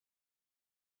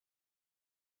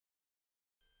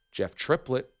Jeff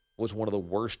Triplette was one of the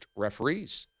worst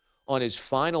referees. On his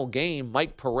final game,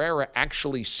 Mike Pereira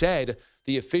actually said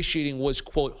the officiating was,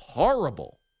 quote,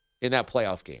 horrible in that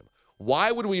playoff game.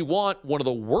 Why would we want one of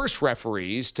the worst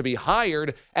referees to be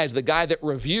hired as the guy that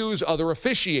reviews other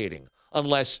officiating?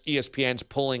 Unless ESPN's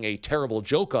pulling a terrible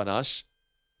joke on us.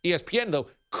 ESPN, though,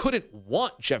 couldn't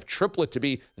want Jeff Triplette to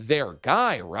be their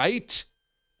guy, right?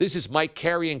 This is Mike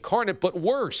Carey incarnate, but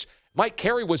worse. Mike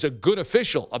Carey was a good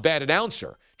official, a bad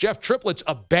announcer. Jeff Triplette's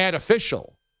a bad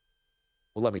official.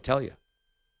 Well, let me tell you.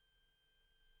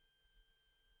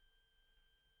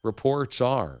 Reports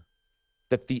are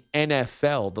that the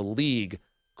NFL, the league,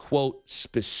 quote,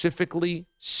 specifically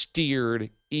steered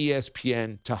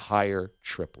ESPN to hire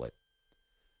Triplette.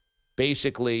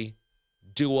 Basically,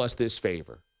 do us this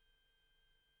favor.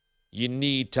 You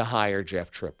need to hire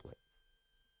Jeff Triplette.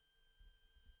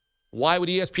 Why would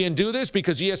ESPN do this?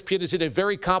 Because ESPN is in a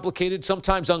very complicated,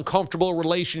 sometimes uncomfortable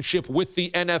relationship with the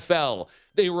NFL.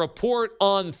 They report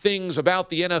on things about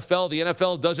the NFL the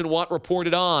NFL doesn't want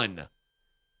reported on.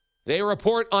 They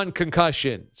report on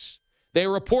concussions. They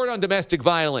report on domestic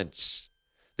violence.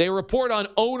 They report on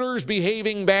owners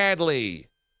behaving badly.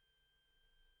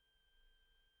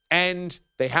 And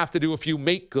they have to do a few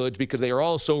make goods because they are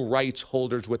also rights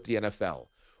holders with the NFL.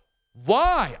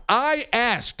 Why, I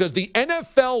ask, does the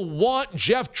NFL want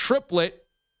Jeff Triplette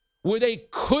with a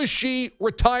cushy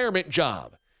retirement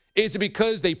job? Is it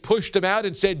because they pushed him out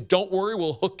and said, don't worry,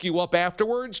 we'll hook you up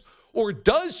afterwards? Or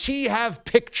does he have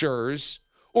pictures?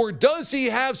 Or does he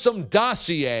have some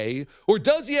dossier? Or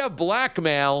does he have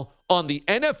blackmail on the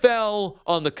NFL,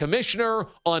 on the commissioner,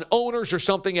 on owners, or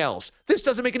something else? This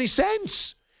doesn't make any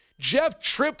sense. Jeff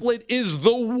Triplette is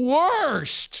the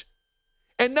worst.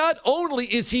 And not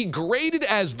only is he graded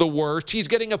as the worst, he's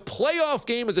getting a playoff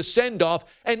game as a send-off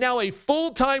and now a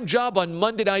full-time job on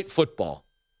Monday Night Football.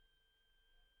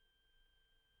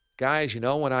 Guys, you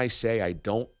know when I say I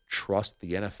don't trust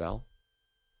the NFL?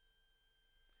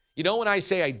 You know when I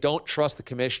say I don't trust the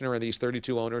commissioner and these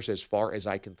 32 owners as far as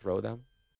I can throw them?